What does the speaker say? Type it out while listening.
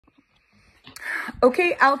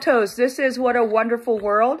Okay, altos, this is What a Wonderful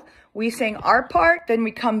World. We sing our part, then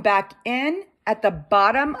we come back in at the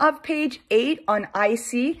bottom of page 8 on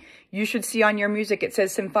IC. You should see on your music, it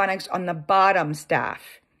says Symphonics on the bottom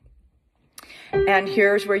staff. And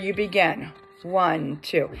here's where you begin. 1,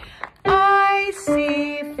 2. I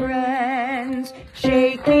see friends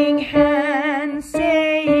shaking hands,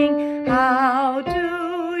 saying, how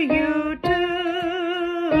do you do?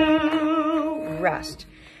 Rest.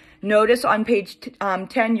 Notice on page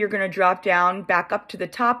 10, you're going to drop down back up to the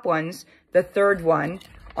top ones, the third one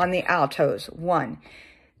on the altos. 1.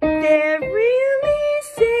 They're really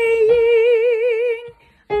saying,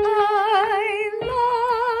 I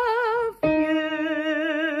love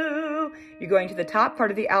you. You're going to the top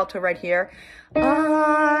part of the alto right here.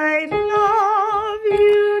 I love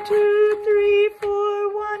you, 2, 3,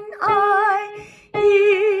 4, 1. I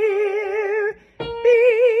hear babies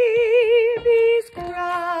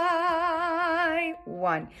cry.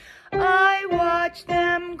 1. I watch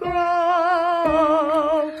them grow.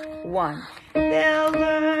 1. They'll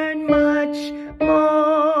learn much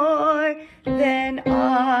more than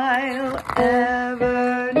I'll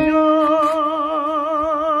ever know.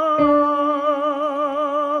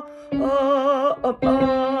 Oh, oh,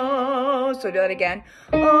 oh. So do that again.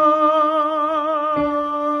 Oh,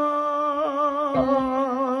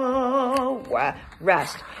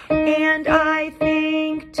 rest. And I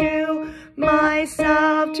think to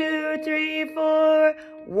myself, 2, 3, 4,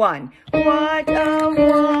 1. What a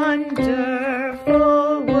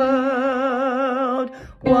wonderful world,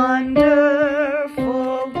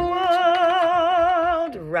 wonderful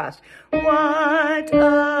world. Rest. What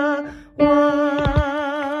a wonderful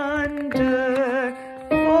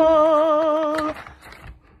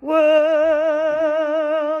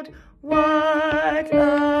world, what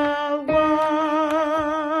a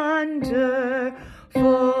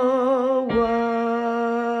wonderful world.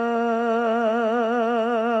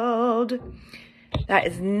 That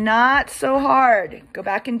is not so hard. Go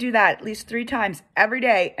back and do that at least 3 times every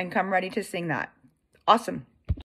day and come ready to sing that. Awesome.